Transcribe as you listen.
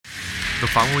The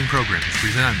following program is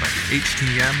presented by the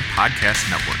HTM Podcast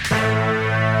Network.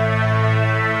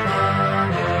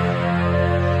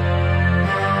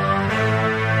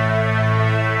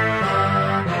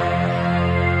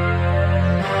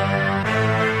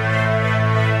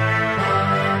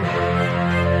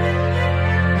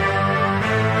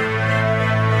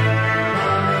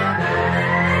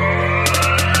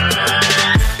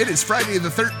 It is Friday the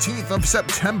 13th of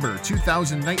September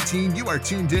 2019. You are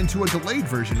tuned in to a delayed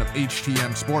version of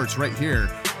HTM Sports right here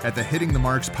at the Hitting the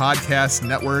Marks Podcast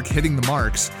Network,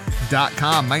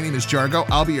 hittingthemarks.com. My name is Jargo.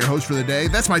 I'll be your host for the day.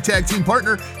 That's my tag team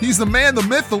partner. He's the man, the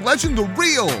myth, the legend, the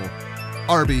real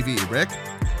RBV. Rick,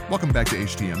 welcome back to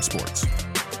HTM Sports.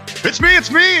 It's me.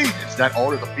 It's that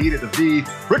R to the B to the V.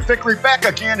 Rick Vickery back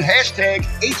again. Hashtag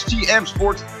HTM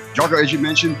Sports. Jargo, as you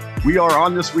mentioned, we are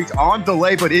on this week on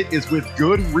delay, but it is with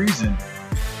good reason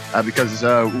because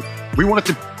we wanted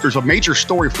to, there's a major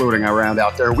story floating around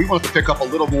out there. We wanted to pick up a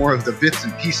little more of the bits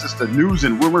and pieces, the news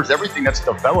and rumors, everything that's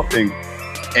developing.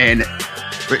 And,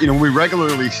 you know, we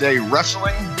regularly say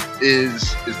wrestling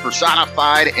is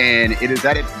personified and it is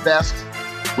at its best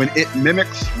when it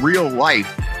mimics real life.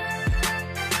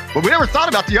 But we never thought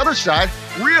about the other side.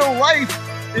 Real life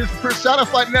is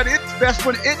personified and at its best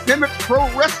when it mimics pro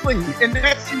wrestling. And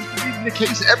that seems to be the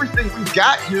case. Everything we've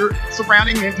got here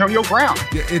surrounding Antonio Brown.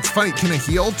 Yeah, it's funny. Can a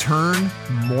heel turn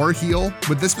more heel?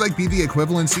 Would this be the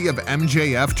equivalency of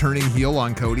MJF turning heel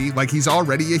on Cody? Like he's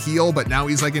already a heel, but now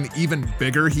he's like an even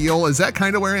bigger heel. Is that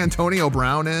kind of where Antonio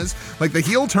Brown is? Like the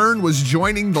heel turn was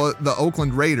joining the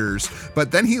Oakland Raiders,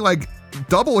 but then he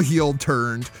double heel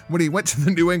turned when he went to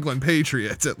the New England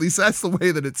Patriots. At least that's the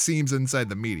way that it seems inside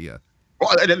the media.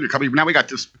 Well, now we got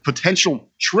this potential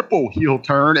triple heel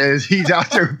turn as he's out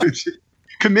there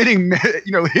committing,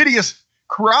 hideous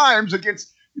crimes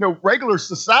against, regular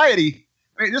society.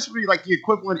 I mean, this would be like the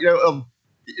equivalent, of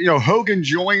Hogan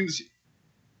joins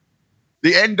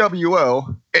the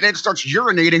NWO and then starts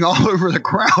urinating all over the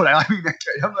crowd. I mean, I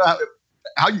don't know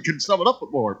how you can sum it up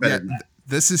more better than that.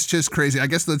 This is just crazy. I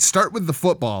guess let's start with the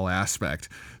football aspect.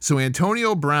 So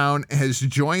Antonio Brown has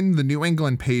joined the New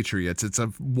England Patriots. It's a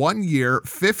 1-year,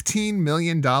 $15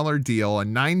 million deal, a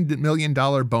 $9 million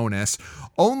bonus,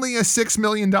 only a $6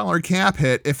 million cap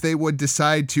hit if they would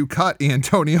decide to cut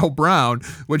Antonio Brown,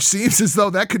 which seems as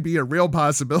though that could be a real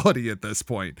possibility at this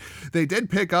point. They did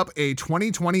pick up a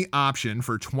 2020 option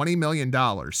for $20 million.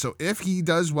 So if he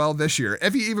does well this year,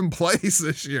 if he even plays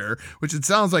this year, which it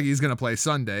sounds like he's going to play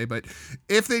Sunday, but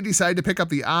if they decide to pick up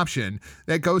the option,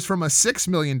 that goes from a $6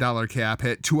 million cap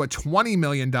hit to a $20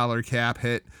 million cap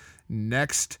hit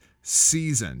next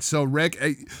season. So, Rick,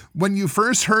 when you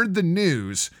first heard the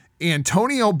news,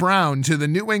 Antonio Brown to the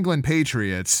New England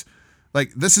Patriots,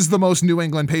 this is the most New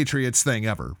England Patriots thing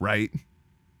ever, right?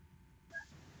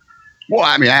 Well,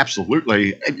 I mean,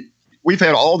 absolutely. We've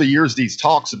had all the years these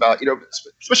talks about,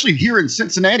 especially here in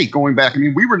Cincinnati going back. I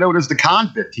mean, we were known as the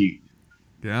convict team.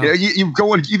 Yeah. You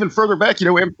go even further back,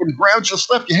 when Brown just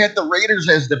left, you had the Raiders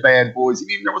as the bad boys. I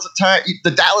mean, there was a time,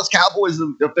 the Dallas Cowboys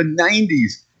of the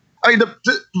 90s. I mean,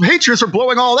 the Patriots are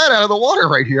blowing all that out of the water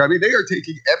right here. I mean, they are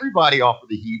taking everybody off of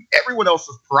the heat, everyone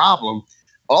else's problem,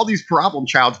 all these problem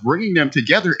childs, bringing them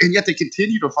together, and yet they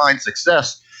continue to find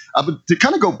success. But to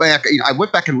kind of go back, I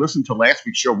went back and listened to last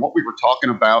week's show and what we were talking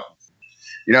about.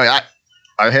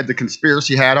 I had the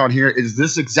conspiracy hat on here. Is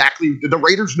this exactly – did the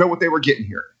Raiders know what they were getting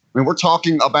here? I mean, we're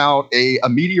talking about a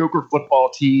mediocre football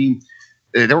team.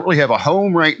 They don't really have a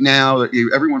home right now.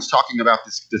 Everyone's talking about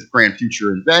this grand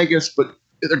future in Vegas, but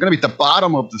they're going to be at the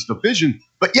bottom of this division.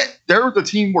 But yet, they're the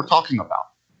team we're talking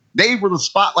about. They were the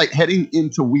spotlight heading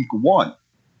into week one.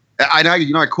 I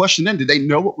questioned them, did they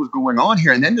know what was going on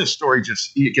here? And then this story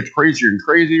it gets crazier and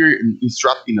crazier. And he's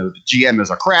struck, the GM is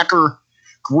a cracker.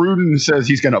 Gruden says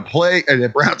he's going to play and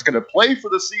that Brown's going to play for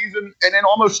the season, and then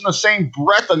almost in the same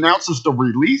breath announces the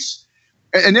release.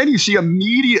 And then you see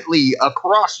immediately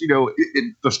across,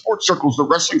 in the sports circles, the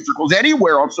wrestling circles,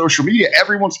 anywhere on social media,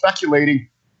 everyone's speculating.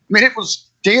 I mean, it was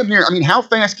damn near. I mean, how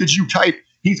fast could you type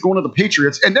he's going to the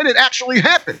Patriots? And then it actually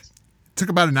happened. It took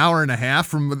about an hour and a half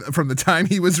from the time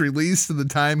he was released to the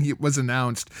time he was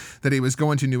announced that he was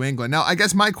going to New England. Now, I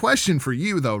guess my question for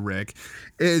you, though, Rick,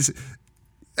 is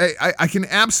I can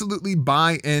absolutely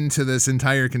buy into this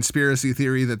entire conspiracy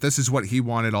theory that this is what he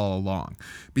wanted all along,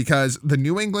 because the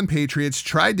New England Patriots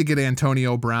tried to get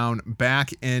Antonio Brown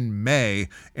back in May,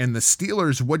 and the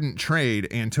Steelers wouldn't trade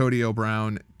Antonio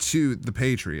Brown to the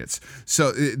Patriots.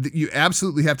 So you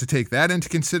absolutely have to take that into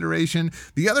consideration.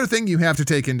 The other thing you have to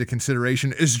take into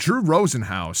consideration is Drew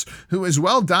Rosenhaus, who is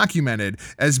well documented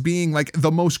as being like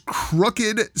the most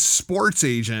crooked sports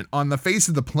agent on the face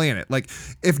of the planet. Like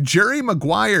if Jerry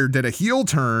Maguire Meyer did a heel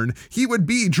turn, he would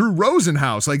be Drew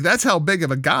Rosenhaus. Like, that's how big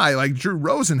of a guy like Drew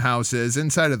Rosenhaus is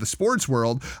inside of the sports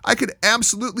world. I could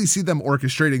absolutely see them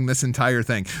orchestrating this entire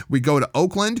thing. We go to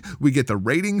Oakland, we get the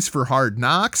ratings for Hard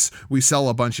Knocks, we sell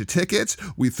a bunch of tickets,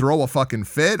 we throw a fucking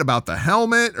fit about the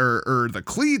helmet or the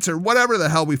cleats or whatever the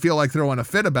hell we feel like throwing a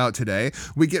fit about today.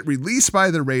 We get released by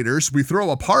the Raiders, we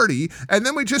throw a party, and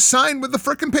then we just sign with the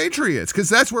frickin' Patriots because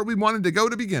that's where we wanted to go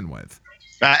to begin with.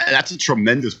 That's a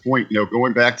tremendous point.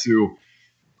 Going back to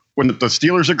when the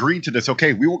Steelers agreed to this,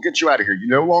 okay, we will get you out of here. You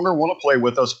no longer want to play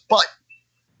with us, but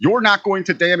you're not going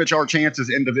to damage our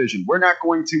chances in division. We're not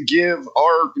going to give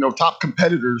our top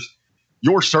competitors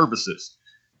your services.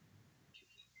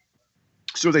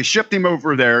 So they shipped him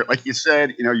over there. Like you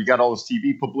said, you got all this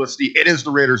TV publicity. It is the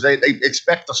Raiders. They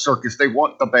expect the circus. They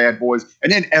want the bad boys.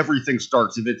 And then everything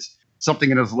starts. If it's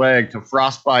something in his leg to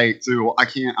frostbite to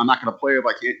I'm not going to play if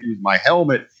I can't use my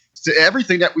helmet, to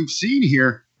everything that we've seen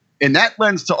here. And that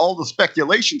lends to all the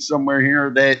speculation somewhere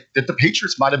here that the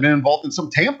Patriots might have been involved in some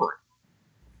tampering.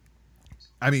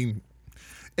 I mean,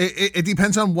 it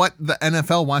depends on what the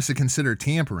NFL wants to consider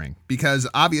tampering, because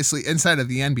obviously inside of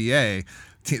the NBA,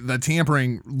 the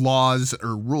tampering laws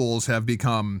or rules have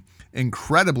become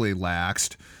incredibly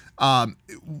laxed.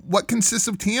 What consists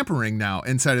of tampering now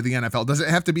inside of the NFL? Does it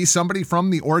have to be somebody from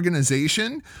the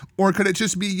organization, or could it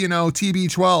just be,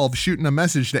 TB12 shooting a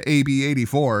message to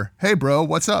AB84? Hey, bro,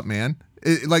 what's up, man?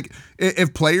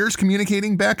 If players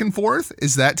communicating back and forth,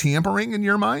 is that tampering in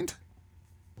your mind?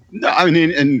 No, I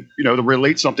mean, and to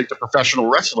relate something to professional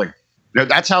wrestling,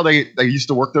 that's how they used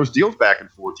to work those deals back and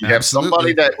forth. You have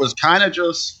somebody that was kind of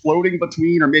just floating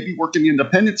between, or maybe working the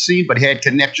independent scene, but had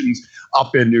connections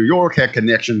up in New York, had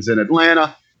connections in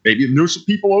Atlanta, maybe knew some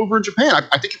people over in Japan.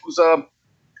 I think it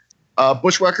was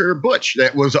Bushwhacker Butch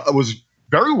that was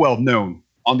very well known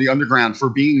on the underground for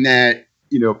being that,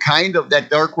 kind of that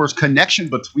dark horse connection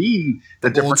between the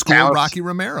different old school towns. Rocky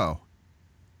Romero.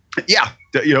 Yeah,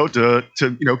 to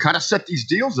kind of set these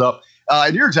deals up.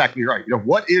 And you're exactly right.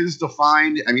 What is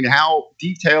defined? I mean, how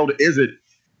detailed is it?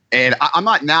 And I'm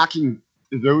not knocking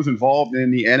those involved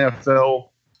in the NFL,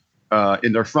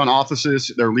 in their front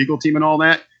offices, their legal team and all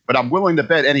that. But I'm willing to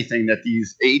bet anything that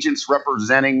these agents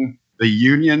representing the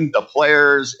union, the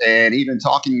players, and even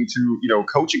talking to,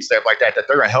 coaching staff like that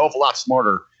they're a hell of a lot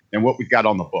smarter than what we've got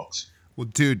on the books. Well,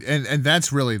 dude, and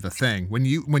that's really the thing. When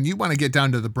you want to get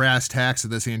down to the brass tacks of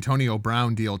this Antonio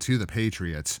Brown deal to the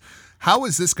Patriots, how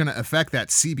is this going to affect that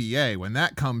CBA when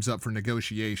that comes up for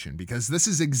negotiation? Because this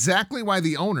is exactly why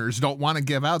the owners don't want to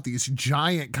give out these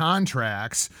giant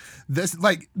contracts.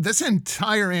 This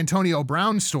entire Antonio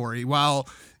Brown story, while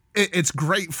it's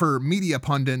great for media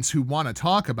pundits who want to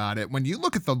talk about it, when you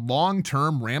look at the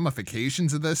long-term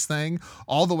ramifications of this thing,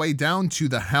 all the way down to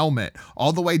the helmet,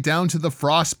 all the way down to the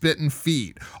frostbitten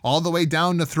feet, all the way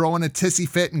down to throwing a tissy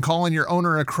fit and calling your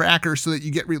owner a cracker so that you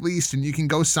get released and you can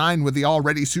go sign with the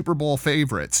already Super Bowl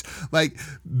favorites. Like,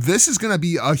 this is going to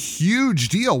be a huge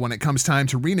deal when it comes time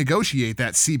to renegotiate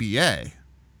that CBA.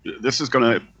 This is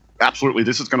going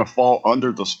to fall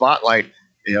under the spotlight.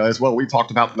 As well, we talked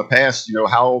about in the past,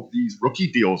 how these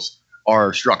rookie deals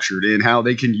are structured and how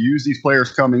they can use these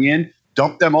players coming in,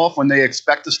 dump them off when they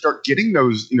expect to start getting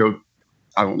those,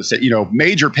 I don't want to say,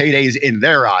 major paydays in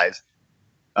their eyes.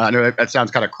 I know that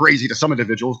sounds kind of crazy to some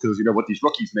individuals because, what these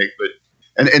rookies make, but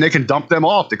and they can dump them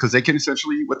off because they can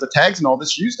essentially, with the tags and all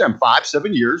this, use them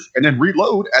 5-7 years and then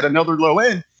reload at another low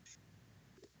end.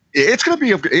 It's going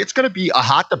to be a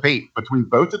hot debate between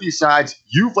both of these sides.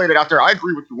 You've laid it out there. I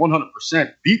agree with you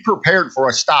 100%. Be prepared for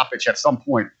a stoppage at some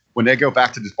point when they go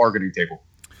back to this bargaining table.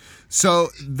 So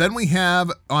then we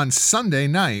have on Sunday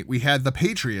night, we had the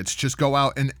Patriots just go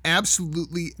out and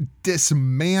absolutely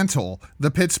dismantle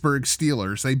the Pittsburgh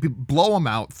Steelers. They blow them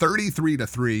out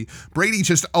 33-3. Brady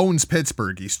just owns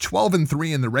Pittsburgh. He's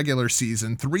 12-3 in the regular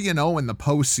season, 3-0 in the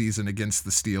postseason against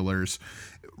the Steelers.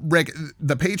 Rick,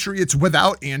 the Patriots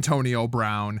without Antonio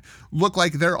Brown look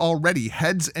like they're already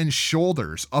heads and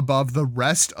shoulders above the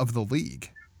rest of the league.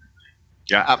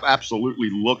 Yeah, absolutely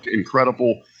looked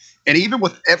incredible. And even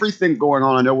with everything going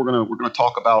on, I know we're gonna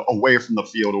talk about away from the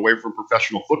field, away from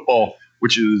professional football,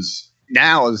 which is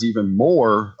even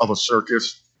more of a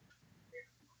circus.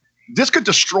 This could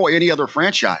destroy any other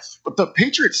franchise, but the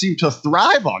Patriots seem to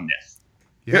thrive on this.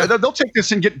 Yeah, they'll take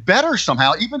this and get better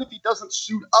somehow, even if he doesn't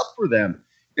suit up for them.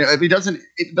 If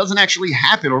it doesn't actually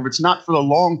happen, or if it's not for the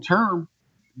long term,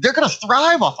 they're going to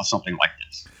thrive off of something like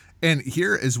this. And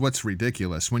here is what's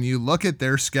ridiculous. When you look at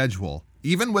their schedule,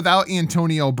 even without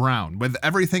Antonio Brown, with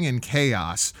everything in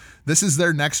chaos, this is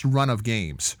their next run of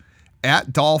games.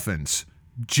 At Dolphins,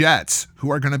 Jets, who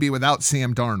are going to be without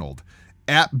Sam Darnold,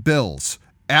 at Bills,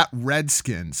 at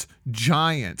Redskins,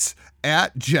 Giants,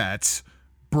 at Jets,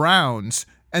 Browns,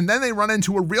 and then they run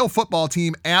into a real football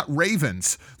team at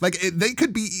Ravens. Like, they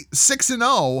could be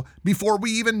 6-0 before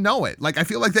we even know it. Like, I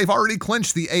feel like they've already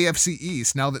clinched the AFC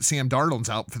East now that Sam Darnold's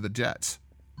out for the Jets.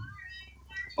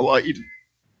 Well,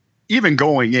 even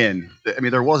going in, I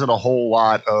mean, there wasn't a whole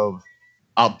lot of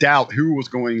doubt who was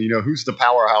going, who's the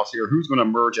powerhouse here, who's going to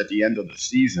emerge at the end of the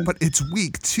season. But it's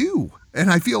week 2,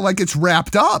 and I feel like it's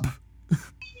wrapped up.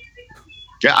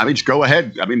 Yeah, I mean, just go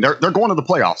ahead. I mean, they're going to the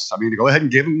playoffs. I mean, go ahead and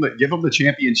give them the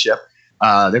championship.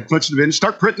 They've clinched it in.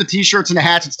 Start printing the T-shirts and the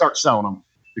hats and start selling them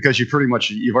because you've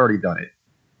already done it.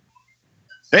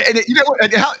 And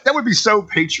that would be so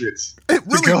Patriots. It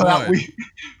really to go would. Out, we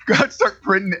got to start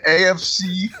printing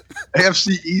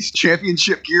AFC East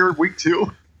championship gear week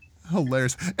 2.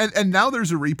 Hilarious. And now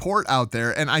there's a report out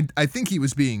there, and I think he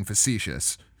was being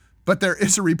facetious, but there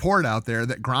is a report out there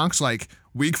that Gronk's like,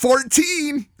 week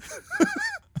 14.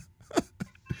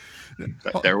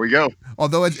 There we go.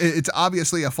 Although it's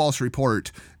obviously a false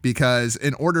report, because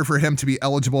in order for him to be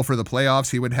eligible for the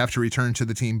playoffs, he would have to return to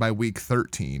the team by week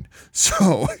 13.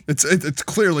 So it's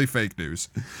clearly fake news.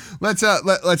 Let's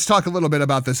talk a little bit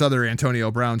about this other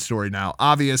Antonio Brown story now.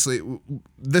 Obviously,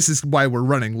 this is why we're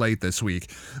running late this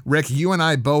week. Rick, you and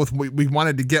I both, we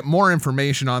wanted to get more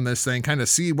information on this thing, kind of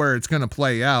see where it's going to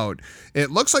play out.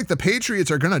 It looks like the Patriots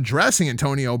are going to dress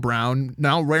Antonio Brown,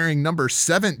 now wearing number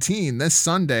 17 this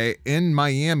Sunday in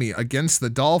Miami against the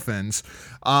Dolphins.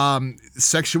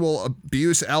 Sexual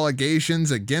abuse allegations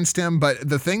against him. But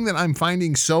the thing that I'm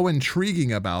finding so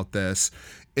intriguing about this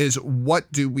is,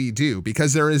 what do we do?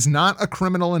 Because there is not a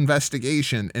criminal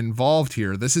investigation involved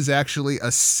here. This is actually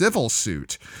a civil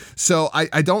suit. So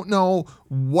I don't know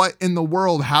what in the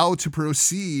world, how to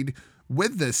proceed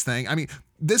with this thing. I mean,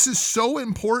 this is so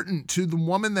important to the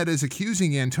woman that is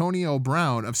accusing Antonio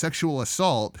Brown of sexual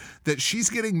assault that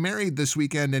she's getting married this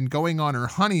weekend and going on her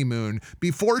honeymoon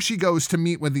before she goes to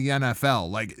meet with the NFL.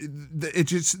 Like,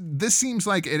 this seems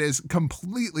like it is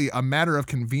completely a matter of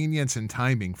convenience and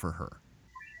timing for her.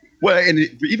 Well, and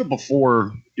even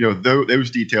before,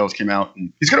 those details came out,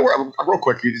 and he's going to wear, real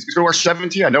quick, he's going to wear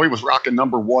 17. I know he was rocking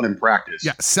number 1 in practice.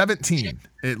 Yeah, 17.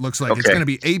 It looks like It's going to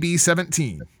be AB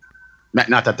 17.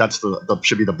 Not that that's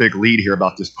should be the big lead here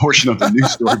about this portion of the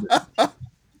news story.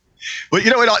 But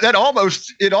it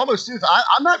almost is.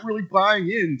 I'm not really buying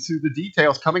into the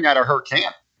details coming out of her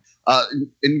camp.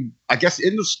 And I guess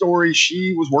in the story,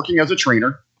 she was working as a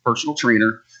personal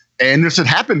trainer, and this had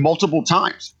happened multiple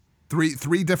times.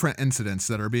 Three different incidents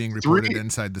that are being reported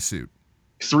inside the suit.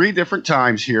 3 different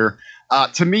times here.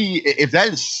 To me, if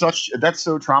that's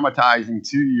so traumatizing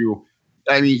to you,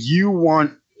 I mean, you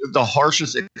want the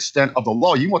harshest extent of the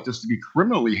law. You want this to be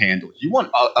criminally handled. You want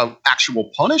a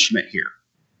actual punishment here.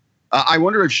 I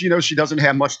wonder if she knows she doesn't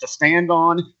have much to stand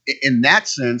on in that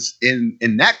sense, in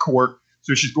that court.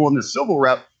 So she's going the civil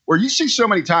route, where you see so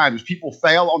many times people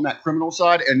fail on that criminal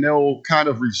side and they'll kind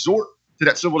of resort to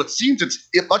that civil. It seems it's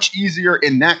much easier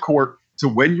in that court to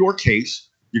win your case.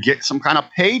 You get some kind of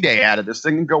payday out of this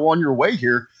thing and go on your way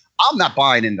here. I'm not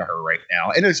buying into her right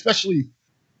now. And especially,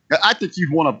 I think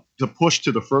you'd want to push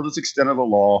to the furthest extent of the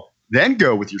law, then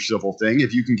go with your civil thing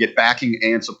if you can get backing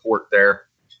and support there.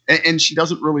 And she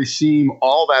doesn't really seem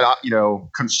all that,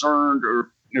 concerned,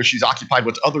 or, she's occupied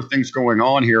with other things going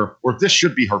on here, or this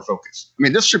should be her focus. I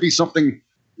mean, this should be something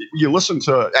you listen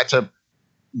to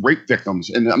rape victims.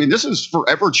 And I mean, this is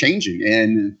forever changing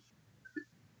and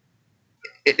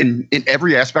in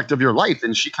every aspect of your life.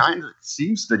 And she kind of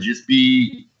seems to just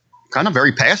be kind of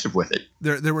very passive with it.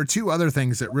 There were 2 other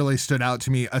things that really stood out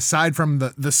to me, aside from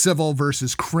the civil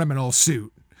versus criminal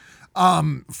suit.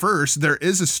 First, there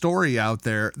is a story out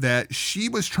there that she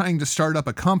was trying to start up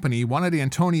a company, wanted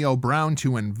Antonio Brown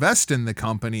to invest in the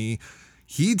company.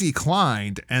 He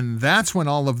declined, and that's when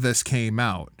all of this came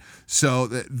out. So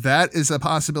that is a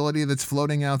possibility that's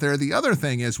floating out there. The other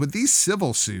thing is, with these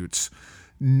civil suits,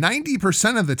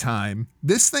 90% of the time,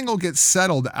 this thing will get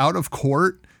settled out of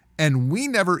court and we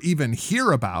never even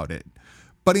hear about it.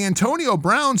 But Antonio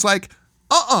Brown's like,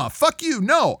 fuck you.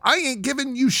 No, I ain't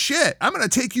giving you shit. I'm going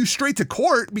to take you straight to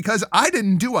court because I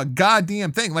didn't do a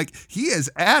goddamn thing. Like, he is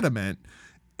adamant.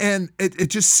 And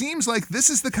it just seems like this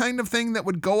is the kind of thing that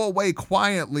would go away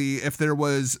quietly if there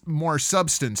was more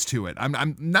substance to it.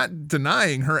 I'm not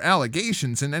denying her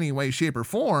allegations in any way, shape, or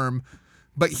form,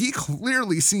 but he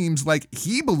clearly seems like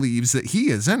he believes that he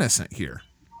is innocent here.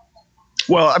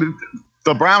 Well, I mean,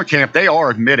 the Brown camp, they are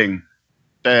admitting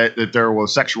that there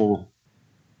was sexual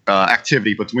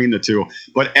activity between the two,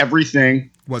 but everything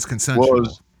was consensual.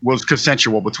 Was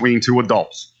consensual between 2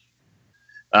 adults.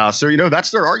 So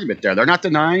that's their argument there. They're not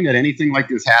denying that anything like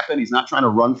this happened. He's not trying to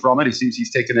run from it. He seems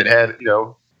he's taking it head.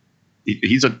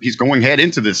 He's going head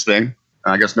into this thing.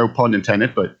 I guess no pun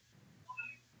intended, but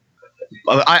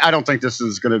I don't think this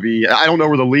is going to be. I don't know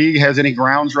where the league has any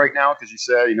grounds right now because you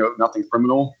said nothing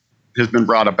criminal has been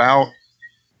brought about.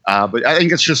 But I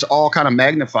think it's just all kind of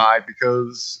magnified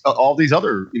because of all these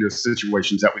other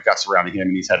situations that we've got surrounding him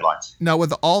in these headlines. Now,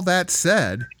 with all that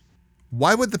said,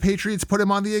 why would the Patriots put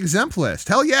him on the exempt list?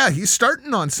 Hell yeah, he's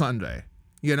starting on Sunday.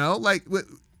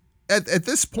 At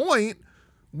this point,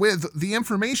 with the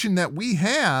information that we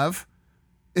have,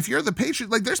 if you're the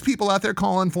Patriots, there's people out there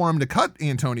calling for him to cut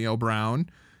Antonio Brown.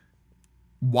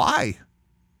 Why?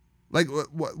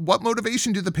 What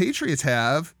motivation do the Patriots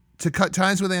have to cut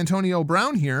ties with Antonio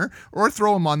Brown here, or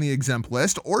throw him on the exempt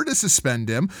list, or to suspend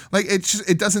him?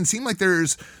 It doesn't seem like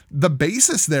there's the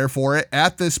basis there for it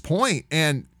at this point.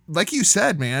 And like you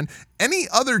said, man, any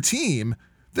other team,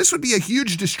 this would be a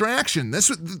huge distraction.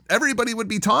 Everybody would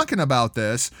be talking about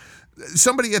this.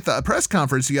 Somebody at the press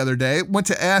conference the other day went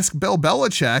to ask Bill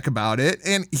Belichick about it,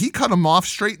 and he cut him off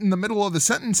straight in the middle of the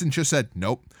sentence and just said,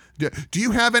 nope. Do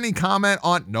you have any comment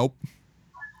on? Nope.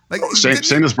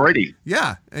 Same as Brady.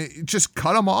 Yeah, just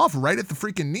cut him off right at the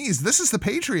freaking knees. This is the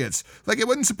Patriots. It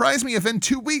wouldn't surprise me if in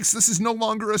 2 weeks this is no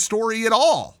longer a story at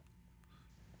all.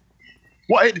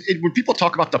 Well, when people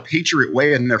talk about the Patriot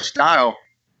way and their style,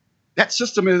 that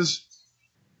system is,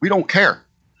 we don't care.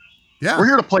 Yeah, we're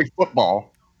here to play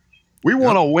football. We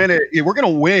want to win it. We're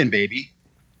going to win, baby.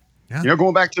 Yeah.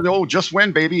 Going back to the old just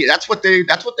win, baby. That's what they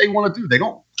want to do. They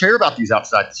don't care about these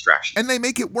outside distractions. And they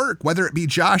make it work, whether it be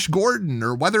Josh Gordon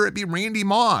or whether it be Randy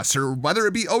Moss or whether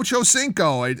it be Ocho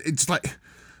Cinco. It's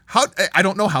how I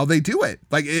don't know how they do it.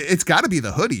 It's got to be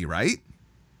the hoodie, right?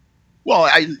 Well,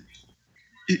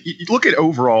 you look at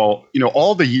overall,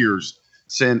 all the years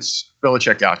since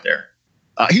Belichick got there,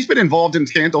 he's been involved in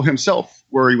scandal himself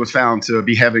where he was found to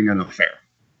be having an affair.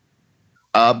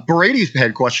 Brady's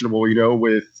had questionable,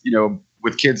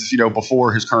 with kids,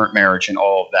 before his current marriage and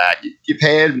all of that. You've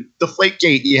had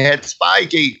Deflategate, you had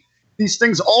Spygate. These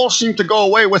things all seem to go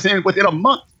away within a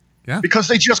month. Yeah. Because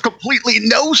they just completely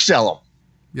no-sell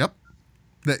them.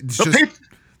 Yep.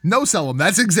 No-sell them.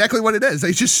 That's exactly what it is.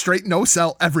 They just straight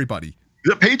no-sell everybody.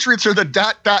 The Patriots are the ...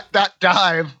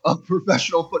 dive of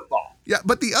professional football. Yeah,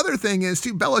 but the other thing is,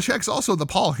 too, Belichick's also the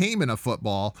Paul Heyman of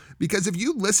football, because if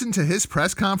you listen to his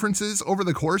press conferences over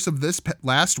the course of this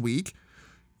last week,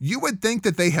 you would think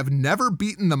that they have never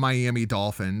beaten the Miami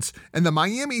Dolphins, and the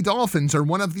Miami Dolphins are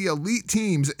one of the elite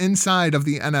teams inside of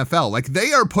the NFL.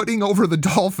 They are putting over the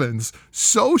Dolphins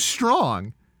so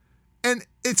strong, and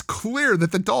it's clear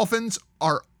that the Dolphins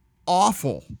are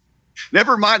awful.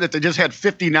 Never mind that they just had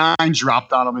 59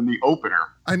 dropped on them in the opener.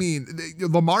 I mean,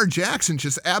 Lamar Jackson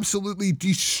just absolutely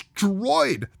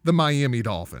destroyed the Miami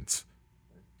Dolphins.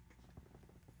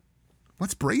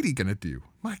 What's Brady going to do?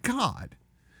 My God.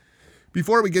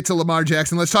 Before we get to Lamar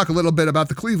Jackson, let's talk a little bit about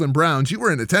the Cleveland Browns. You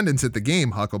were in attendance at the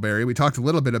game, Huckleberry. We talked a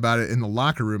little bit about it in the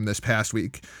locker room this past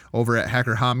week over at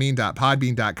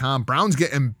hackerhameen.podbean.com. Browns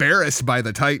get embarrassed by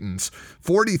the Titans,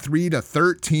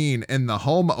 43-13 in the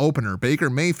home opener. Baker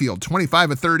Mayfield,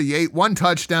 25 of 38, 1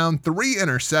 touchdown, 3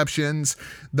 interceptions.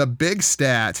 The big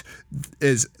stat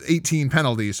is 18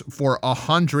 penalties for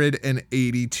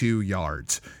 182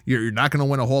 yards. You're not going to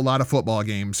win a whole lot of football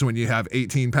games when you have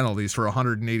 18 penalties for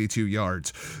 182 yards.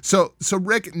 So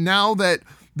Rick, now that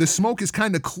the smoke is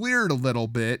kind of cleared a little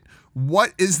bit,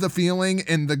 what is the feeling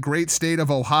in the great state of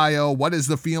Ohio? What is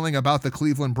the feeling about the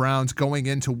Cleveland Browns going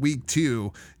into week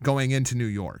 2, going into New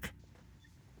York?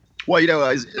 Well,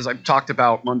 as I've talked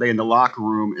about Monday in the locker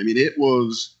room, I mean, it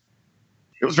was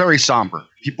very somber.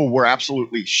 People were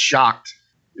absolutely shocked.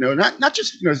 Not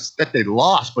just that they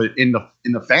lost, but in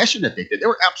the fashion that they did. They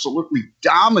were absolutely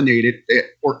dominated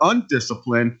or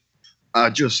undisciplined,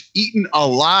 just eaten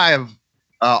alive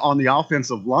on the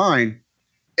offensive line.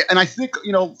 And I think,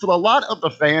 for a lot of the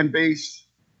fan base,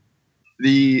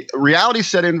 the reality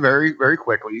set in very, very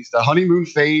quickly. The honeymoon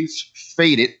phase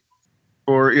faded,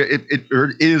 or it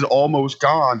is almost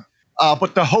gone.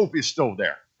 But the hope is still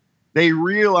there. They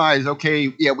realize,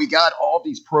 okay, yeah, we got all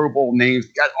these Pro Bowl names.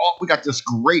 We got this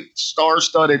great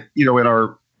star-studded, in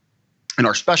our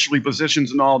specialty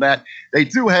positions and all that. They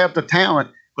do have the talent,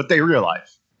 but they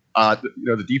realize,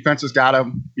 the defense has got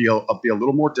to be a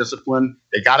little more disciplined.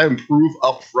 They got to improve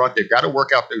up front. They've got to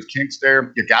work out those kinks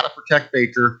there. You got to protect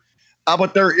Baker.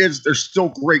 But there's still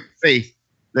great faith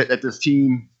that this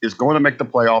team is going to make the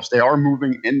playoffs. They are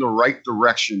moving in the right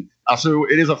direction. So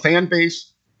it is a fan base.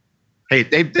 Hey,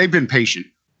 they've been patient.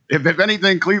 If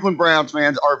anything, Cleveland Browns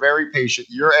fans are very patient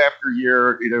year after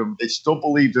year. They still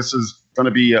believe this is going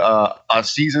to be a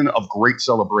season of great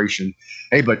celebration.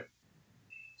 Hey, but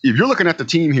if you're looking at the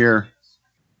team here,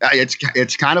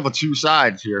 it's kind of a two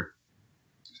sides here.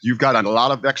 You've got a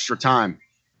lot of extra time.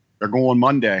 They're going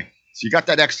Monday, so you got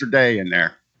that extra day in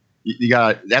there. You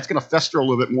got that's going to fester a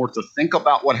little bit more to think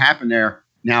about what happened there.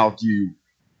 Now, do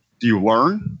you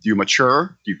learn? Do you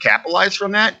mature? Do you capitalize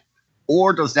from that?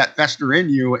 Or does that fester in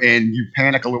you and you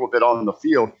panic a little bit on the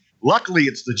field? Luckily,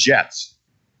 it's the Jets.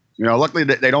 Luckily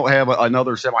that they don't have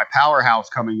another semi-powerhouse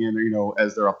coming in,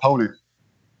 as their opponent.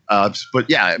 But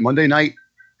yeah, Monday night,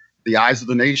 the eyes of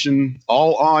the nation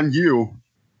all on you.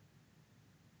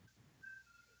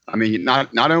 I mean,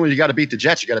 not only you got to beat the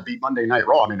Jets, you got to beat Monday Night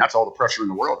Raw. I mean, that's all the pressure in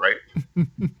the world, right?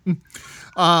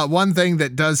 One thing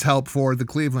that does help for the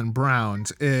Cleveland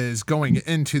Browns is going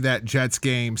into that Jets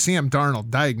game, Sam Darnold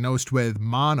diagnosed with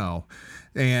mono,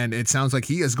 and it sounds like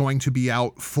he is going to be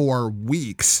out for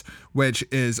weeks, which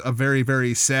is a very,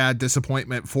 very sad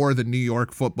disappointment for the New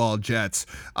York Football Jets.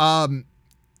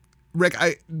 Rick,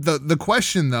 the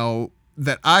question, though,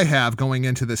 that I have going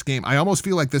into this game, I almost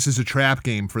feel like this is a trap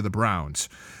game for the Browns,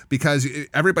 because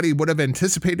everybody would have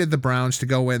anticipated the Browns to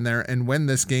go in there and win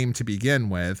this game to begin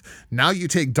with. Now you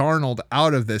take Darnold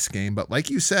out of this game, but like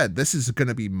you said, this is going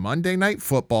to be Monday Night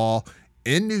Football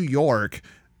in New York.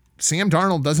 Sam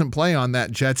Darnold doesn't play on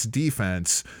that Jets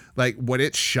defense. Like, would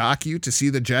it shock you to see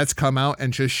the Jets come out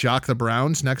and just shock the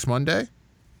Browns next Monday?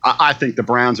 I think the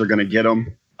Browns are going to get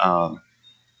them.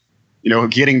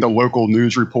 Getting the local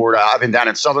news report. I've been down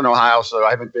in Southern Ohio, so I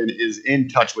haven't been as in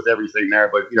touch with everything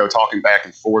there. But talking back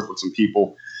and forth with some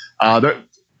people,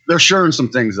 they're sharing some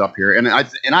things up here, and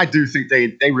I do think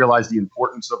they realize the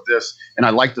importance of this, and I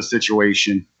like the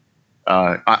situation.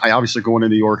 I obviously going to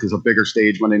New York is a bigger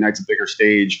stage. Monday night's a bigger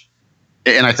stage,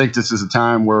 and I think this is a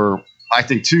time where I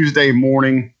think Tuesday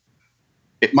morning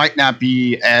it might not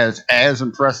be as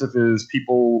impressive as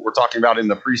people were talking about in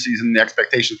the preseason, the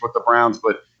expectations with the Browns,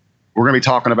 but we're going to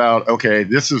be talking about, okay,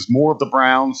 this is more of the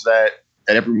Browns that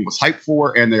everyone was hyped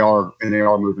for, and they are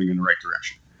moving in the right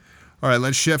direction. All right,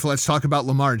 let's shift. Let's talk about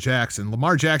Lamar Jackson.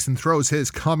 Lamar Jackson throws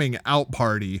his coming out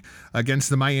party against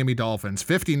the Miami Dolphins,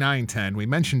 59-10. We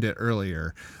mentioned it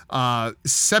earlier.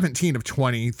 17 of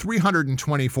 20,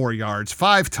 324 yards,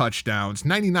 5 touchdowns,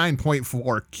 99.4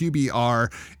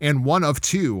 QBR, and 1 of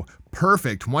 2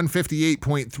 perfect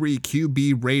 158.3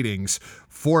 QB ratings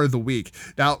for the week.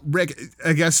 Now, Rick,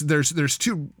 I guess there's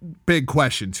two big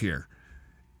questions here.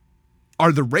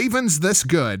 Are the Ravens this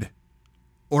good,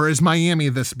 or is Miami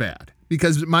this bad?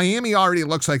 Because Miami already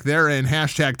looks like they're in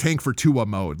 #tank for Tua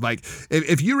mode. Like,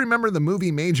 if you remember the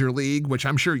movie Major League, which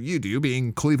I'm sure you do,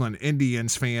 being Cleveland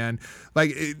Indians fan,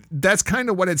 like that's kind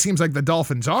of what it seems like the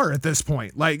Dolphins are at this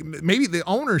point. Like, maybe the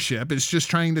ownership is just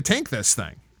trying to tank this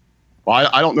thing. Well,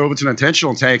 I don't know if it's an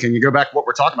intentional tank. And you go back to what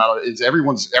we're talking about. It's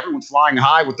everyone's flying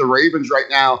high with the Ravens right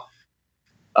now.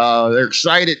 They're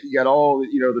excited. You got all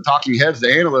the talking heads,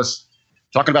 the analysts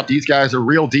talking about these guys are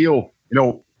real deal.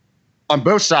 On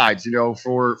both sides.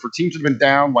 For teams that have been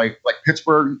down like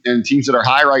Pittsburgh and teams that are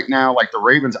high right now, like the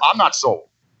Ravens. I'm not sold,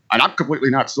 and I'm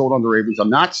completely not sold on the Ravens. I'm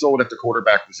not sold at the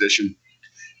quarterback position.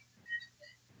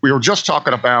 We were just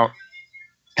talking about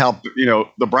how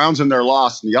the Browns in their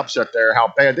loss and the upset there,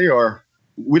 how bad they are.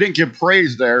 We didn't give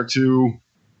praise there to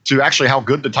actually how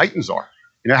good the Titans are.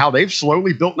 How they've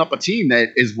slowly built up a team that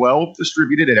is well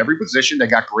distributed at every position. They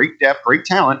got great depth, great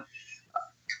talent.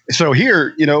 So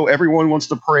here, everyone wants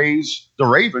to praise the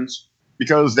Ravens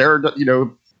because they're,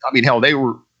 they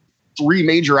were 3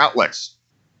 major outlets.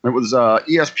 It was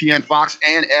ESPN, Fox,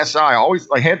 and SI. Always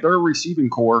had their receiving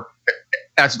core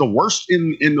as the worst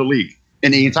in the league,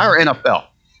 in the entire NFL.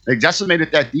 They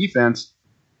decimated that defense.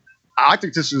 I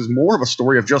think this is more of a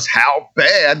story of just how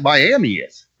bad Miami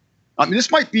is. I mean,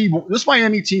 this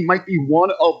Miami team might be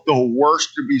one of the worst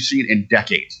we've seen in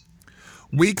decades.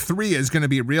 Week 3 is going to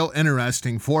be real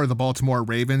interesting for the Baltimore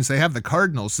Ravens. They have the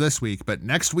Cardinals this week, but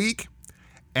next week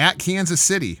at Kansas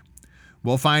City,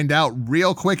 we'll find out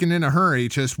real quick and in a hurry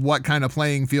just what kind of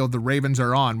playing field the Ravens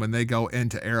are on when they go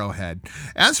into Arrowhead.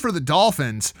 As for the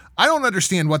Dolphins, I don't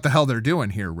understand what the hell they're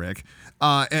doing here, Rick.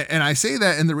 And I say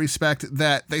that in the respect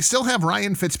that they still have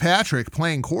Ryan Fitzpatrick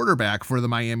playing quarterback for the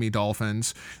Miami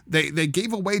Dolphins. They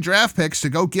gave away draft picks to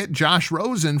go get Josh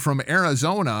Rosen from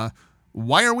Arizona.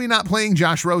 Why are we not playing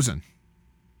Josh Rosen?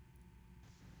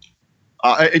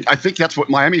 I think that's what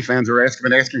Miami fans are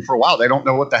been asking for a while. They don't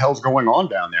know what the hell's going on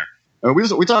down there.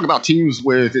 We talk about teams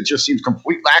with it just seems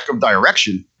complete lack of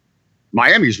direction.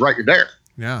 Miami's right there.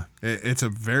 Yeah, it's a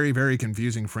very, very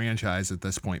confusing franchise at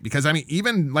this point because, I mean,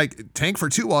 even like tank for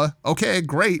Tua, okay,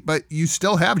 great, but you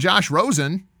still have Josh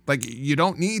Rosen. Like, you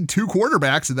don't need 2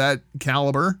 quarterbacks of that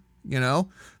caliber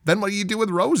then what do you do with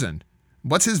Rosen?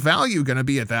 What's his value going to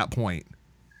be at that point?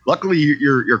 Luckily,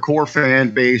 your core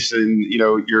fan base and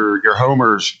your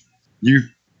homers,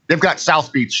 they've got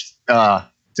South Beach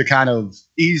to kind of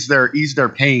ease their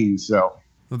pain. So.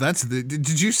 Well,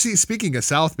 did you see, speaking of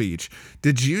South Beach,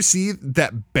 did you see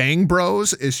that Bang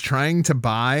Bros is trying to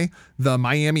buy the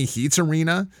Miami Heat's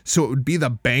arena? So it would be the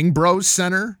Bang Bros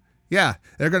Center. Yeah,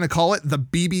 they're going to call it the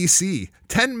BBC.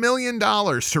 $10 million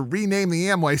to rename the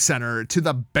Amway Center to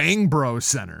the Bang Bros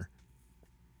Center.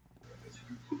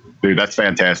 Dude, that's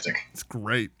fantastic. It's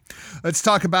great. Let's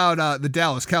talk about the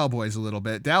Dallas Cowboys a little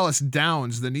bit. Dallas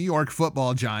downs the New York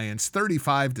Football Giants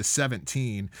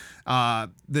 35-17.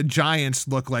 The Giants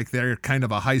look like they're kind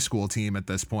of a high school team at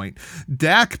this point.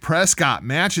 Dak Prescott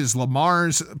matches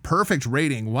Lamar's perfect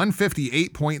rating,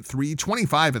 158.3,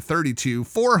 25 of 32,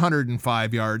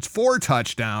 405 yards, 4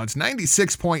 touchdowns,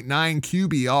 96.9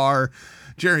 QBR.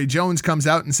 Jerry Jones comes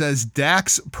out and says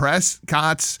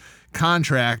Prescott's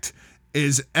contract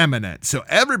is imminent. So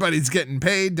everybody's getting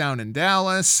paid down in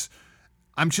Dallas.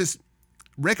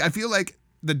 Rick, I feel like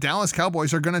the Dallas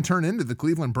Cowboys are going to turn into the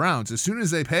Cleveland Browns. As soon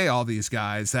as they pay all these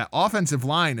guys, that offensive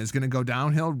line is going to go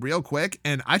downhill real quick.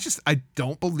 And I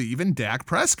don't believe in Dak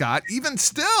Prescott, even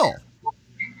still.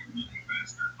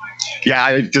 Yeah,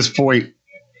 at this point,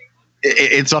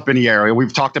 it's up in the air.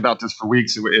 We've talked about this for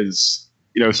weeks. It is,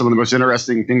 some of the most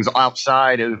interesting things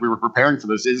outside as we were preparing for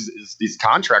this is these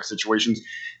contract situations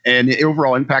and the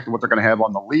overall impact of what they're going to have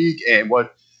on the league and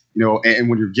what, and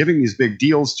when you're giving these big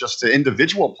deals just to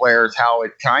individual players, how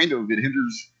it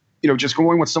hinders, just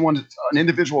going with an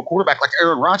individual quarterback like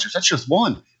Aaron Rodgers. That's just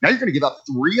one. Now you're going to give up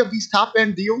 3 of these top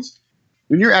end deals.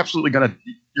 And you're absolutely going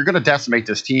to decimate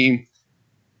this team.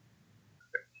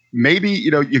 Maybe,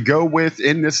 you go with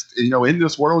in this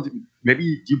world,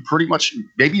 maybe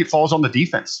it falls on the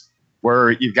defense where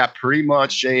you've got pretty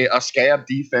much a scab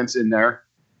defense in there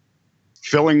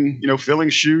filling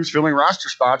shoes, filling roster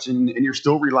spots, and you're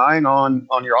still relying on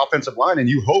your offensive line. And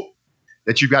you hope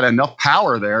that you've got enough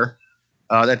power there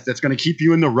that's going to keep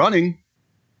you in the running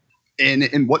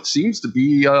in what seems to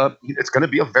be it's going to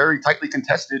be a very tightly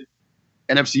contested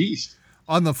NFC East.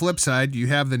 On the flip side, you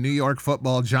have the New York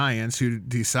Football Giants who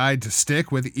decide to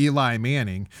stick with Eli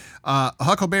Manning.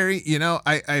 Huckleberry,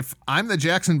 I'm the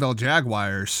Jacksonville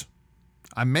Jaguars.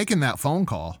 I'm making that phone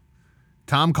call.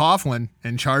 Tom Coughlin,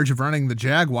 in charge of running the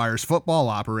Jaguars football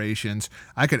operations,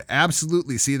 I could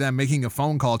absolutely see them making a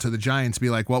phone call to the Giants, be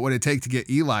like, what would it take to get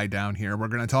Eli down here? We're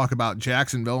going to talk about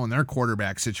Jacksonville and their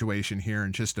quarterback situation here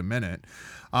in just a minute.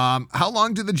 How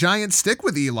long do the Giants stick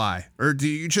with Eli? Or do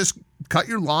you just cut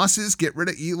your losses, get rid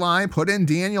of Eli, put in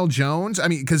Daniel Jones? I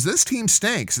mean, because this team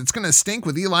stinks. It's going to stink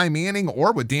with Eli Manning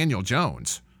or with Daniel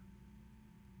Jones.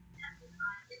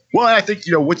 Well, I think,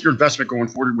 with your investment going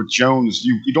forward with Jones,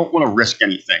 you don't want to risk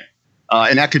anything.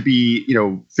 And that could be,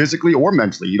 physically or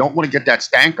mentally. You don't want to get that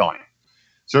stank on him.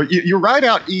 So you ride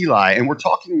out Eli, and we're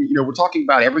talking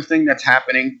about everything that's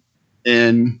happening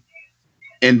in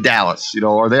Dallas.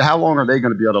 How long are they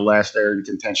going to be able to last there in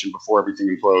contention before everything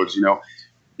implodes?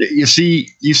 You see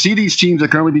these teams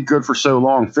that can only be good for so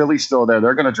long. Philly's still there.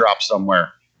 They're going to drop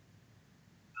somewhere.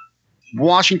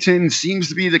 Washington seems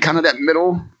to be the kind of that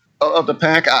middle of the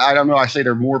pack. I don't know. I say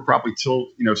they're more probably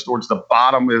towards the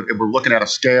bottom if we're looking at a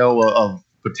scale of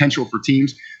potential for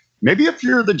teams. Maybe if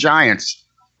you're the Giants,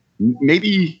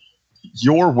 maybe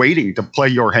you're waiting to play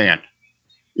your hand.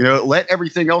 Let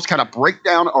everything else kind of break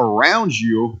down around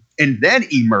you and then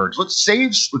emerge. Let's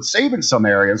save in some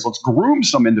areas. Let's groom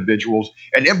some individuals,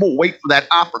 and then we'll wait for that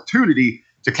opportunity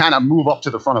to kind of move up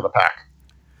to the front of the pack.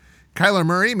 Kyler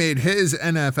Murray made his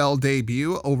NFL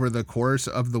debut over the course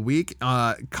of the week,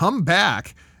 come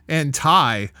back and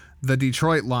tie the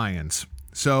Detroit Lions.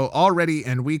 So already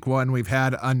in week 1, we've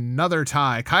had another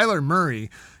tie. Kyler Murray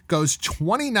goes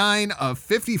 29 of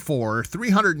 54,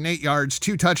 308 yards,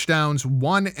 2 touchdowns,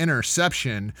 1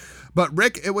 interception. But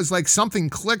Rick, it was like something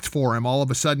clicked for him all of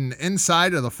a sudden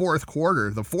inside of the fourth quarter.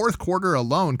 The fourth quarter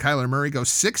alone, Kyler Murray goes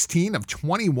 16 of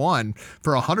 21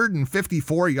 for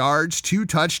 154 yards, 2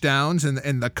 touchdowns,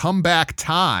 and the comeback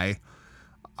tie.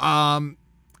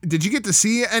 Did you get to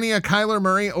see any of Kyler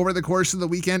Murray over the course of the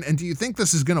weekend? And do you think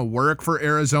this is going to work for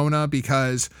Arizona?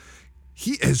 Because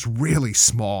he is really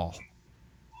small.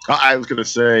 I was going to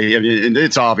say,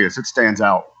 it's obvious. It stands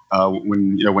out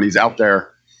when he's out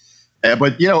there.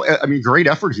 But great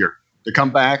effort here to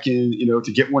come back and,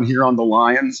 to get one here on the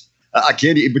Lions. But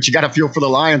you got to feel for the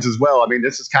Lions as well. I mean,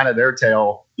 this is kind of their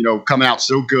tale, coming out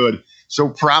so good, so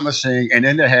promising, and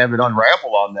then to have it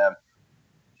unravel on them.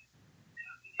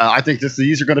 I think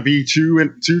these are going to be two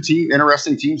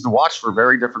interesting teams to watch for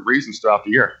very different reasons throughout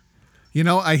the year. You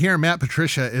know, I hear Matt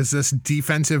Patricia is this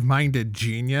defensive-minded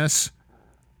genius.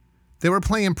 They were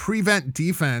playing prevent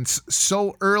defense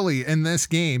so early in this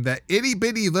game that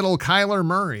itty-bitty little Kyler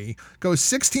Murray goes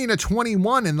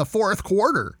 16-21 in the fourth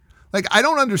quarter. Like, I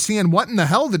don't understand what in the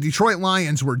hell the Detroit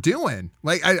Lions were doing.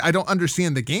 Like, I don't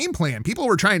understand the game plan. People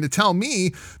were trying to tell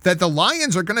me that the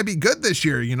Lions are going to be good this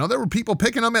year. You know, there were people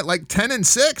picking them at like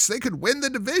 10-6. They could win the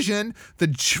division. The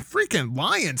freaking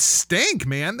Lions stink,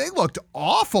 man. They looked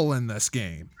awful in this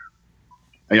game.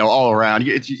 You know, all around,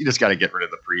 you just got to get rid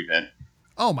of the prevent.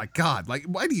 Oh, my God. Like,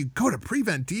 why do you go to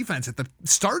prevent defense at the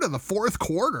start of the fourth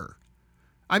quarter?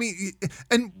 I mean,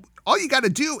 and all you got to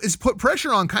do is put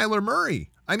pressure on Kyler Murray.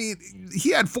 I mean, he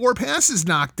had 4 passes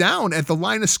knocked down at the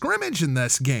line of scrimmage in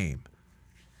this game.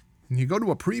 And you go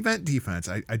to a prevent defense.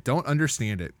 I don't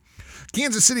understand it.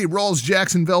 Kansas City rolls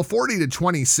Jacksonville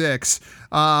 40-26.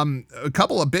 A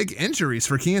couple of big injuries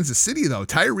for Kansas City, though.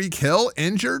 Tyreek Hill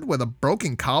injured with a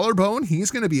broken collarbone.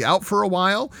 He's going to be out for a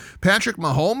while. Patrick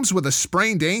Mahomes with a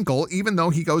sprained ankle, even though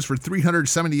he goes for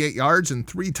 378 yards and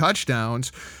 3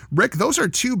 touchdowns. Rick, those are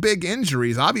 2 big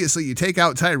injuries. Obviously, you take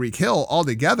out Tyreek Hill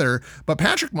altogether, but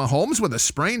Patrick Mahomes with a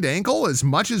sprained ankle, as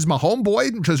much as Mahomes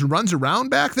boy just runs around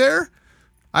back there,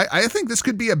 I think this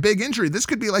could be a big injury. This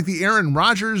could be like the Aaron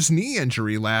Rodgers knee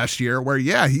injury last year where,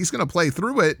 yeah, he's going to play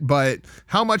through it, but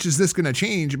how much is this going to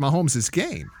change Mahomes'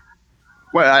 game?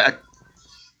 Well,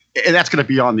 and that's going to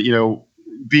be on the,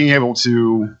 being able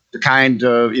to kind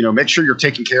of, make sure you're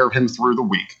taking care of him through the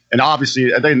week. And obviously,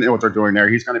 they know what they're doing there.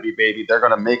 He's going to be baby. They're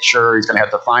going to make sure he's going to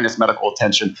have the finest medical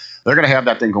attention. They're going to have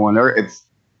that thing going there.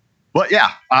 But yeah,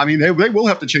 I mean, they will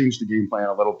have to change the game plan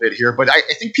a little bit here. But I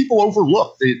think people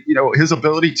overlook his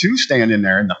ability to stand in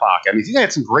there in the pocket. I mean, he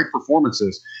had some great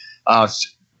performances,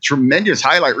 tremendous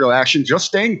highlight reel action, just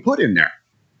staying put in there.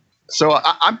 So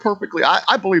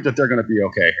I believe that they're going to be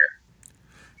okay here.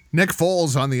 Nick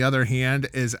Foles, on the other hand,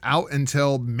 is out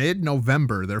until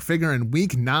mid-November. They're figuring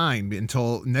week 9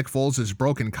 until Nick Foles'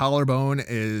 broken collarbone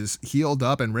is healed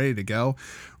up and ready to go.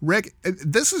 Rick,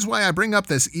 this is why I bring up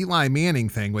this Eli Manning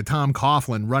thing with Tom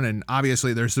Coughlin running.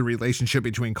 Obviously, there's the relationship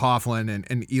between Coughlin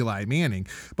and Eli Manning.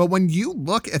 But when you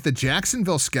look at the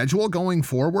Jacksonville schedule going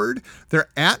forward, they're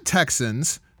at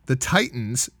Texans, the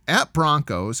Titans, at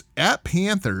Broncos, at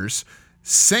Panthers,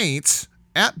 Saints,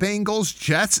 at Bengals,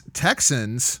 Jets,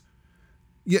 Texans.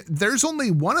 Yeah, there's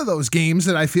only one of those games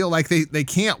that I feel like they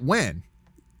can't win.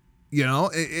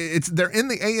 They're in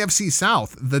the AFC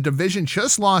South. The division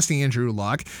just lost Andrew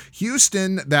Luck.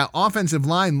 Houston, that offensive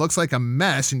line looks like a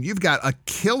mess, and you've got a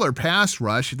killer pass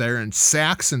rush there in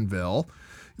Saxonville.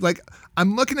 Like,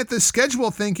 I'm looking at this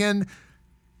schedule thinking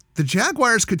the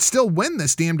Jaguars could still win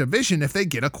this damn division if they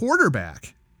get a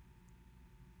quarterback.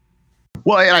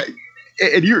 Well,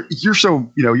 and you're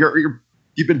so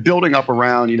you've been building up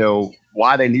around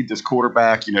why they need this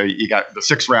quarterback. You got the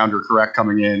 6th rounder correct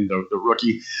coming in, the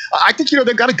rookie. I think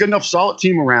they've got a good enough solid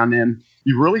team around him.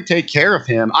 You really take care of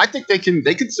him. I think they can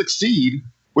succeed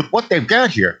with what they've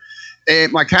got here.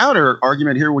 And my counter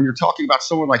argument here, when you're talking about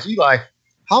someone like Eli,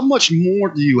 how much more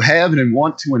do you have and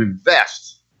want to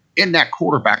invest in that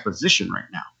quarterback position right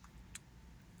now?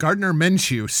 Gardner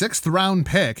Minshew, 6th round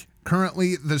pick.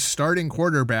 Currently the starting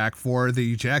quarterback for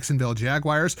the Jacksonville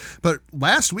Jaguars. But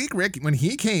last week, Rick, when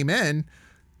he came in,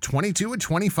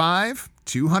 22-25,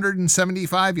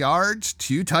 275 yards,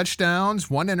 2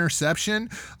 touchdowns, 1 interception.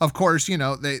 Of course,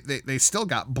 they still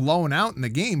got blown out in the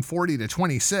game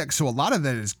 40-26. So a lot of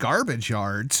that is garbage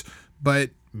yards.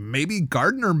 But maybe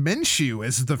Gardner Minshew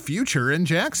is the future in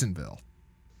Jacksonville.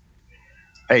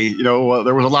 Hey, there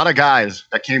was a lot of guys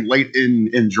that came late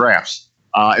in drafts.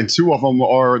 And 2 of them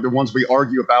are the ones we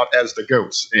argue about as the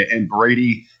GOATs, and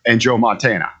Brady and Joe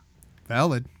Montana.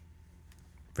 Valid.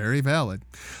 Very valid.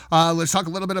 Let's talk a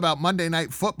little bit about Monday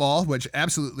Night Football, which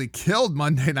absolutely killed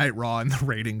Monday Night Raw in the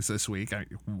ratings this week.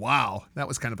 Wow, that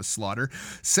was kind of a slaughter.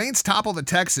 Saints topple the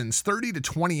Texans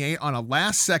 30-28 on a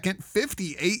last-second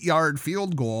 58-yard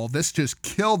field goal. This just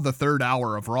killed the 3rd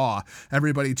hour of Raw.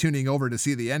 Everybody tuning over to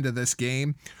see the end of this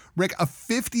game. Rick, a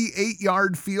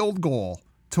 58-yard field goal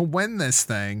to win this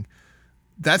thing.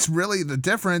 That's really the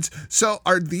difference. So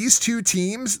are these 2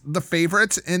 teams the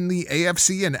favorites in the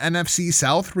AFC and NFC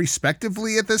South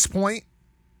respectively at this point?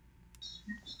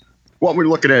 Well, we're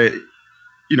looking at,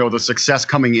 the success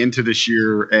coming into this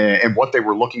year and what they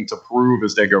were looking to prove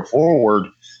as they go forward.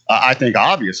 I think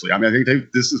obviously, I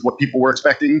think this is what people were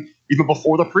expecting even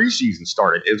before the preseason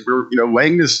started, is we're,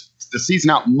 laying the season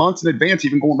out months in advance,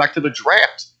 even going back to the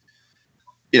draft.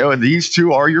 These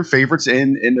 2 are your favorites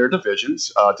in their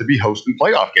divisions to be hosting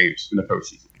playoff games in the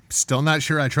postseason. Still not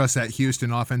sure I trust that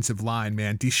Houston offensive line,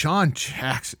 man. Deshaun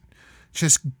Jackson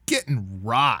just getting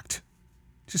rocked.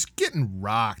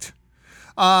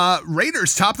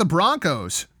 Raiders top the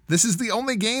Broncos. This is the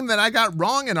only game that I got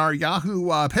wrong in our Yahoo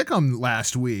Pick'em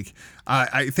last week.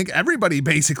 I think everybody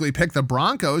basically picked the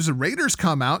Broncos. The Raiders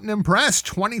come out and impress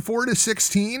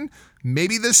 24-16.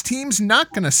 Maybe this team's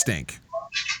not going to stink.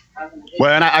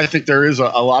 Well, and I think there is a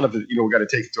lot of it, we got to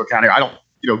take into account here.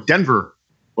 Denver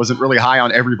wasn't really high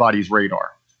on everybody's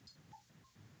radar.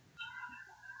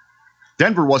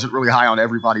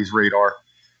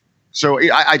 So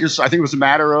I think it was a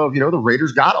matter of, the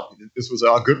Raiders got them. This was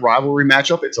a good rivalry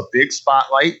matchup. It's a big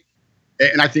spotlight.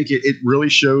 And I think it really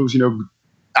shows,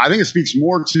 I think it speaks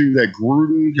more to that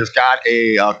Gruden has got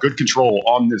a good control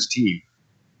on this team,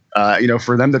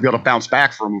 for them to be able to bounce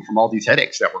back from all these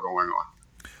headaches that were going on.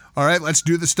 All right, let's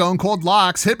do the Stone Cold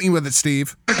Locks. Hit me with it,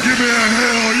 Steve. Give me a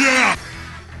hell yeah!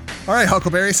 All right,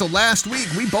 Huckleberry. So last week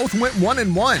we both went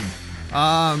 1-1.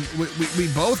 We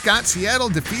both got Seattle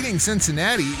defeating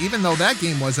Cincinnati, even though that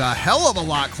game was a hell of a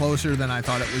lot closer than I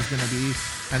thought it was going to be.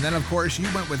 And then, of course, you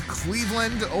went with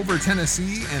Cleveland over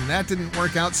Tennessee, and that didn't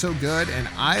work out so good. And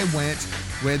I went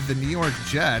with the New York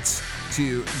Jets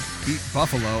to beat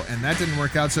Buffalo, and that didn't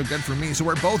work out so good for me. So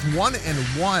we're both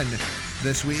 1-1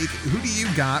 this week. Who do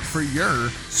you got for your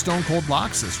Stone Cold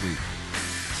Locks this week?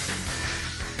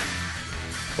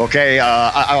 Okay,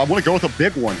 I want to go with a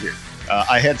big one here.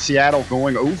 I had Seattle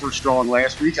going over strong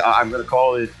last week. I'm going to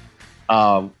call it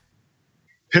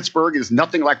Pittsburgh is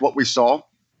nothing like what we saw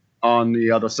on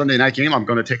the Sunday night game. I'm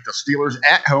going to take the Steelers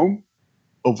at home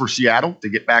over Seattle to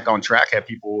get back on track, have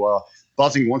people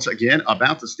buzzing once again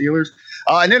about the Steelers.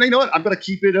 And then, you know what? I'm going to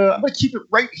keep it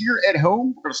right here at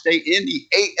home. We're going to stay in the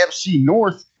AFC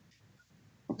North.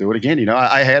 I'll do it again.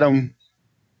 I had them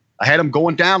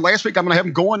going down last week. I'm going to have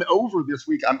them going over this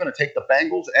week. I'm going to take the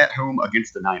Bengals at home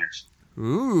against the Niners.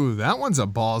 Ooh, that one's a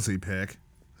ballsy pick.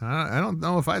 I don't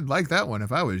know if I'd like that one if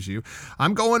I was you.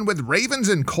 I'm going with Ravens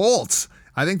and Colts.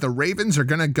 I think the Ravens are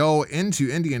going to go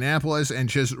into Indianapolis and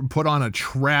just put on a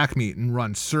track meet and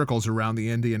run circles around the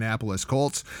Indianapolis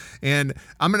Colts. And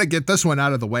I'm going to get this one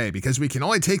out of the way because we can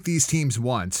only take these teams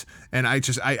once. And I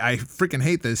freaking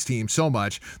hate this team so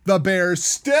much. The Bears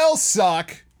still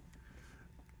suck.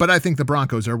 But I think the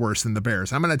Broncos are worse than the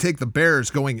Bears. I'm going to take the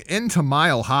Bears going into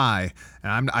Mile High.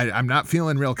 And I'm not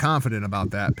feeling real confident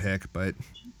about that pick, but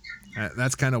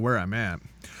that's kind of where I'm at.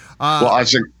 Well,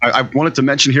 I wanted to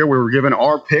mention here we were given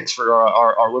our picks for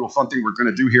our little fun thing we're going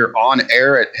to do here on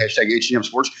air at #HGM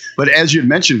Sports. But as you had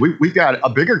mentioned, we've got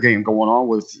a bigger game going on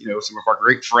with some of our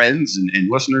great friends and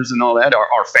listeners and all that.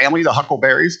 Our family, the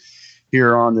Huckleberries,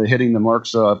 here on the Hitting the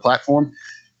Marks platform.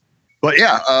 But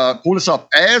yeah, pull this up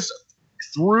as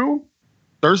through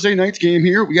Thursday night's game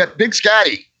here. We got Big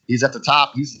Scotty. He's at the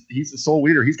top. He's the sole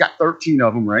leader. He's got 13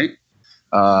 of them, right?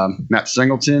 Matt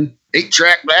Singleton,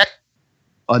 8-track back.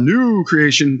 A new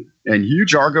creation and Hugh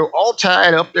Jargo all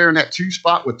tied up there in that 2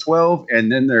 spot with 12.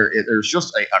 And then there's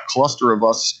just a cluster of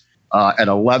us at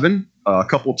 11, a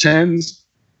couple 10s.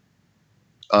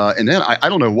 And then I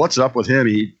don't know what's up with him.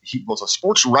 He was a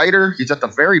sports writer. He's at the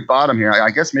very bottom here.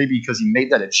 I guess maybe because he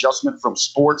made that adjustment from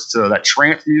sports to that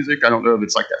trance music. I don't know if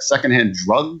it's like that secondhand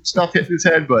drug stuff hitting his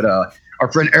head. But our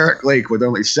friend Eric Lake with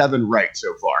only 7 right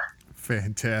so far.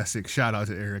 Fantastic. Shout out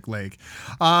to Eric Lake.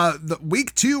 The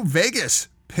week 2 Vegas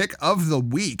pick of the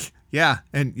week. Yeah,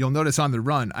 and you'll notice on the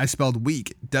run, I spelled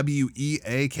week,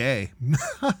 W-E-A-K.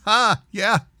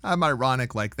 Yeah, I'm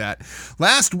ironic like that.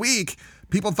 Last week,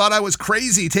 people thought I was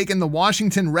crazy taking the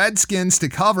Washington Redskins to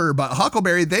cover, but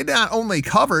Huckleberry, they not only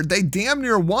covered, they damn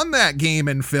near won that game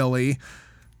in Philly.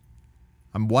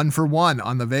 I'm 1 for 1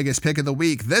 on the Vegas pick of the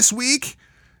week. This week,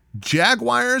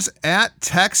 Jaguars at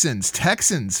Texans.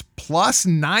 Texans plus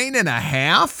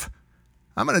 9.5.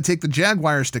 I'm going to take the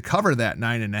Jaguars to cover that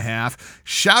 9.5.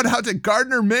 Shout out to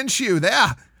Gardner Minshew.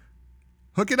 Yeah.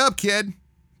 Hook it up, kid.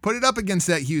 Put it up against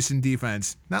that Houston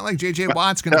defense. Not like J.J.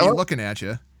 Watt's going to be looking at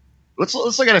you. Let's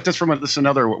look at this from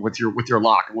another with your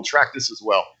lock, and we'll track this as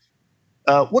well.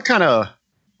 What kind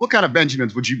of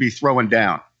Benjamins would you be throwing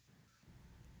down?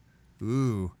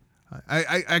 Ooh.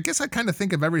 I guess I kind of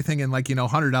think of everything in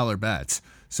 $100 bets.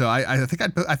 So I think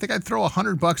I'd throw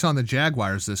 $100 on the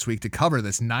Jaguars this week to cover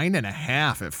this 9.5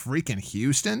 at freaking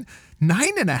Houston.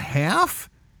 9.5?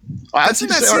 Doesn't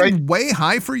that seem way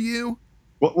high for you?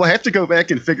 We'll have to go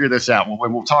back and figure this out.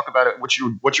 We'll talk about it. What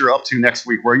you're up to next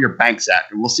week, where your bank's at,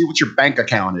 and we'll see what your bank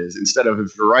account is instead of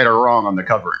if you're right or wrong on the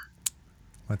covering.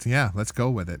 Let's go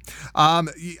with it.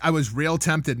 I was real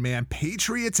tempted, man.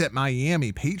 Patriots at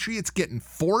Miami. Patriots getting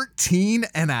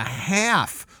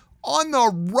 14.5 on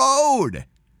the road.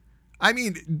 I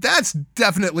mean, that's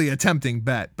definitely a tempting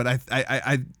bet, but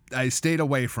I stayed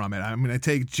away from it. I'm going to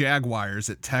take Jaguars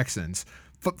at Texans.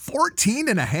 But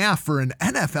 14.5 for an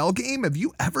NFL game? Have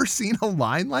you ever seen a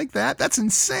line like that? That's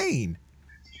insane.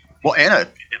 Well, and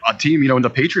a team, in the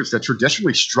Patriots that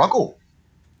traditionally struggle.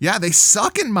 Yeah, they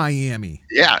suck in Miami.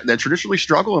 Yeah, that traditionally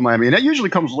struggle in Miami. And that usually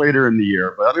comes later in the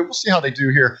year. But, we'll see how they do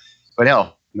here. But,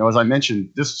 hell, as I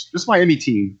mentioned, this Miami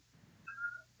team,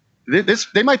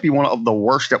 they might be one of the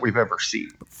worst that we've ever seen.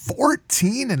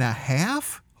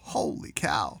 14.5? Holy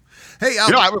cow. Hey,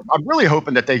 I'm really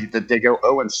hoping that they go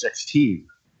 0-16.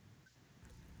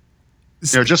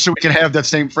 Just so we can have that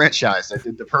same franchise that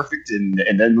did the perfect and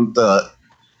then the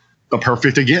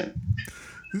perfect again.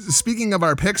 Speaking of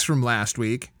our picks from last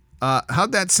week,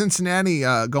 how'd that Cincinnati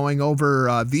going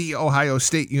over the Ohio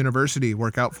State University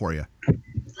work out for you?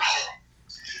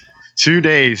 2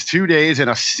 days in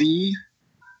a sea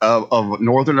of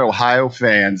Northern Ohio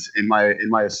fans in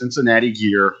my Cincinnati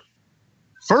gear.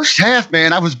 First half,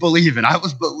 man, I was believing.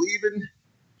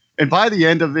 And by the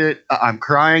end of it, I'm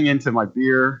crying into my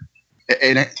beer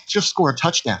and just score a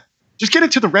touchdown. Just get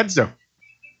into the red zone.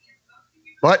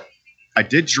 But I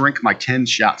did drink my 10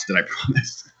 shots that I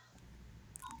promised.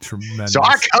 Tremendous. So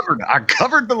I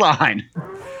covered the line.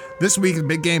 This week, the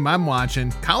big game I'm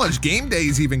watching, College Game Day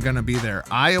is even going to be there.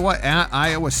 Iowa at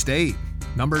Iowa State.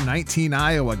 Number 19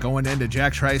 Iowa going into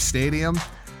Jack Trice Stadium.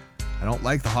 I don't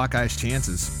like the Hawkeyes'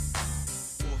 chances.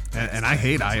 And I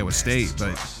hate Iowa State,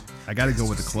 but I got to go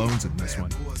with the clones in this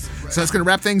one. So that's going to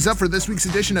wrap things up for this week's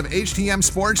edition of HTM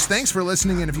Sports. Thanks for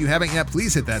listening, and if you haven't yet,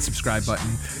 please hit that subscribe button.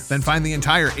 Then find the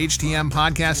entire HTM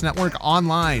Podcast Network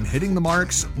online,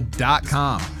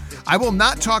 hittingthemarks.com. I will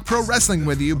not talk pro wrestling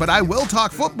with you, but I will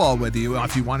talk football with you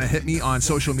if you want to hit me on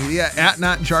social media at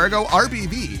NotJargo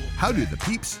RBV. How do the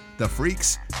peeps, the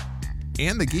freaks,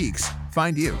 and the geeks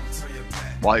find you?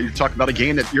 While you're talking about a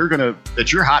game that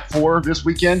you're hot for this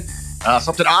weekend,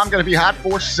 something I'm going to be hot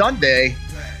for Sunday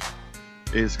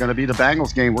is going to be the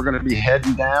Bengals game. We're going to be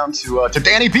heading down to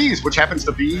Danny B's, which happens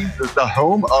to be the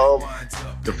home of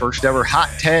the first ever Hot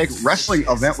Tag Wrestling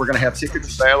event. We're going to have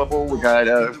tickets available. We got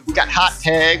Hot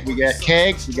Tag, we got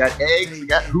kegs, we got eggs, we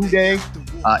got hooday.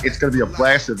 It's going to be a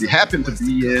blast. If you happen to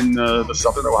be in the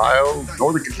Southern Ohio,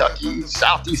 Northern Kentucky,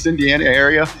 Southeast Indiana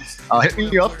area, hit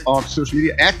me up on social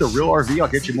media at The Real RV. I'll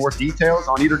get you more details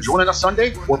on either joining us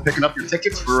Sunday or picking up your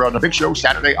tickets for the big show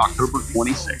Saturday, October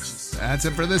 26th. That's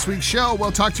it for this week's show.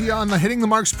 We'll talk to you on the Hitting the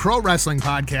Marks Pro Wrestling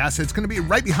Podcast. It's going to be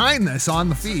right behind this on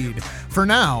the feed. For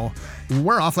now,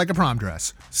 we're off like a prom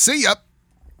dress. See ya.